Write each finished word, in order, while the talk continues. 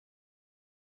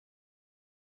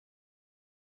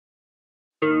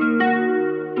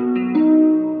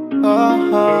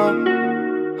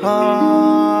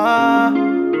は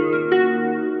あ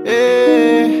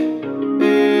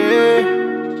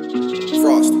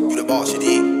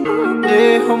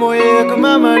思い描く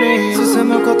ままに進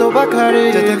むことばか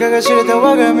りでたかが知れた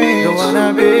我が道 Don't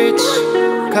wanna bitch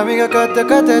神がかった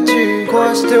形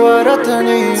壊しては新た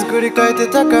に作り変えて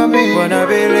高み Wanna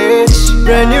be rich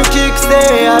Brand new kicks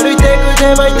で歩いてく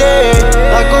day by day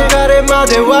憧れま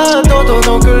では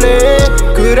整くれ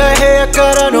暗い部屋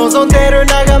から望んでる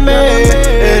眺め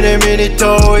エネミに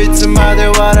問ういつまで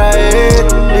笑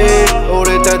え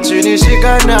俺たちにし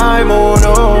かないも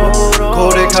の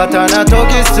これ刀研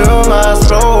ぎ澄まス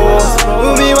ロ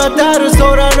ー海渡る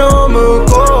空の向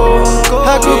こう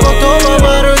吐くことも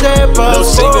まるでパ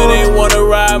スポート No singer, they wanna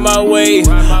ride my way.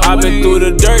 I've been through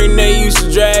the dirt and they used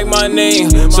to drag my name.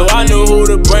 So I knew who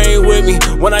to bring with me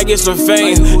when I get some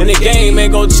fame. And the game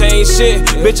ain't gon' change shit.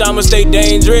 Bitch, I'ma stay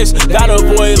dangerous. Gotta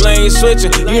avoid lane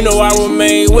switching. You know I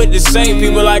remain with the same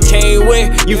people I came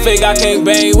with. You fake, I can't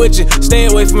bang with you. Stay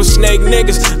away from snake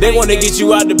niggas. They wanna get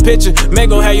you out the picture. Man,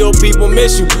 gon' have your people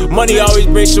miss you. Money always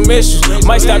brings some issues.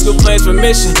 Might stop your plans for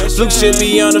mission. Fluke shit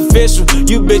be unofficial.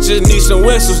 You bitches need some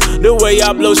whistles. The way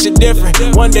I blow shit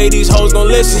different. One day these hoes gon'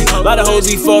 listen. A lot of hoes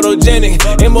be photogenic.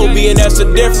 MOB and that's the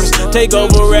difference. Take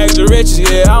over rags to riches.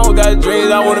 Yeah, I don't got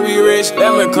dreams, I wanna be rich.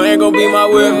 That McLaren gon' be my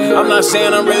whip. I'm not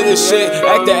saying I'm ready to shit.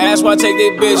 Act the ass while I take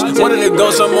that bitch. Wanted to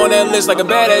go some on that list. Like a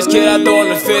badass kid, I throw in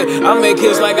the fit. I make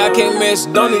hits like I can't miss.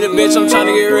 Don't need a bitch, I'm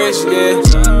tryna get rich,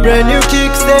 yeah. Brand new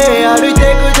kicks で歩いて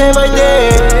くday by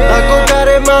day 憧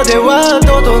れまでは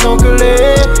整く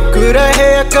れ暗い部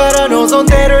屋から望ん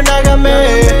でる眺め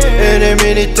エネ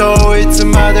ミに問ういつ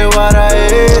まで笑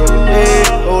え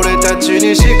俺たち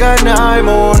にしかない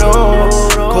もの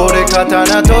これ刀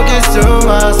研ぎ澄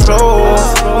まスロ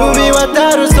ー海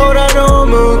渡る空の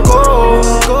向こ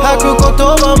う吐く言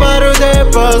葉まる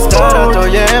でパスタラと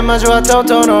交わった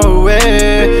音の上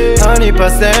ハニーパ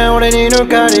スで俺に抜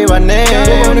かりはね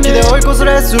え抜きで追い越す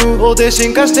レース大手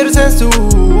進化してるセンス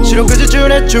四六時中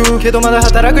熱中けどまだ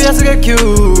働く安月給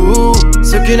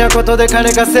好きなことで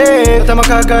金稼い頭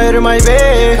抱えるマイ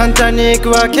ベイ簡単に行く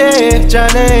わけじゃ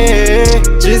ねえ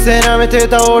人生舐めて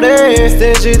た俺ス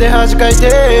テージで恥かいて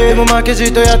でも負け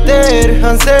じとやってる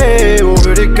反省を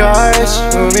繰り返し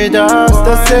生み出す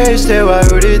達成しては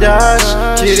売り出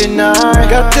しきりな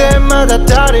い合点まだ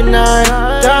足りない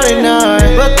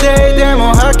バッテリで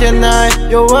も吐けない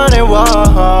弱音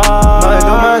は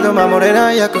毎度守れ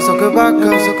ない約束ばっ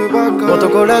か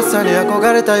男らしさに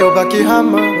憧れたよバキハ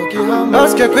ンマーア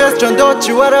スキャクエスチョンどっ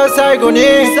ち笑う最後に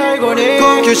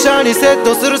高級車にセッ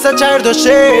トするさチャイルドシ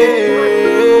ー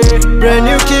Brand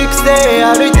new kicks で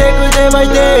歩いてくday by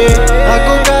day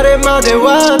憧れまで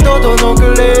は整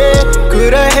くれ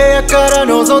暗い部屋から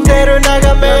望んでる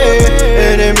眺め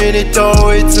エネミに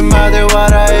問ういつまで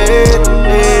笑え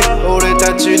俺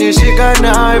たちにしか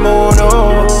ないも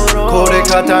のこれ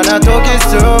刀研ぎ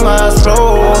澄まスロ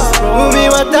ー海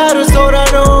渡る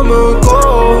空の向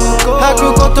こう吐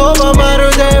く言葉まる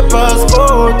でパス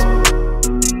ポート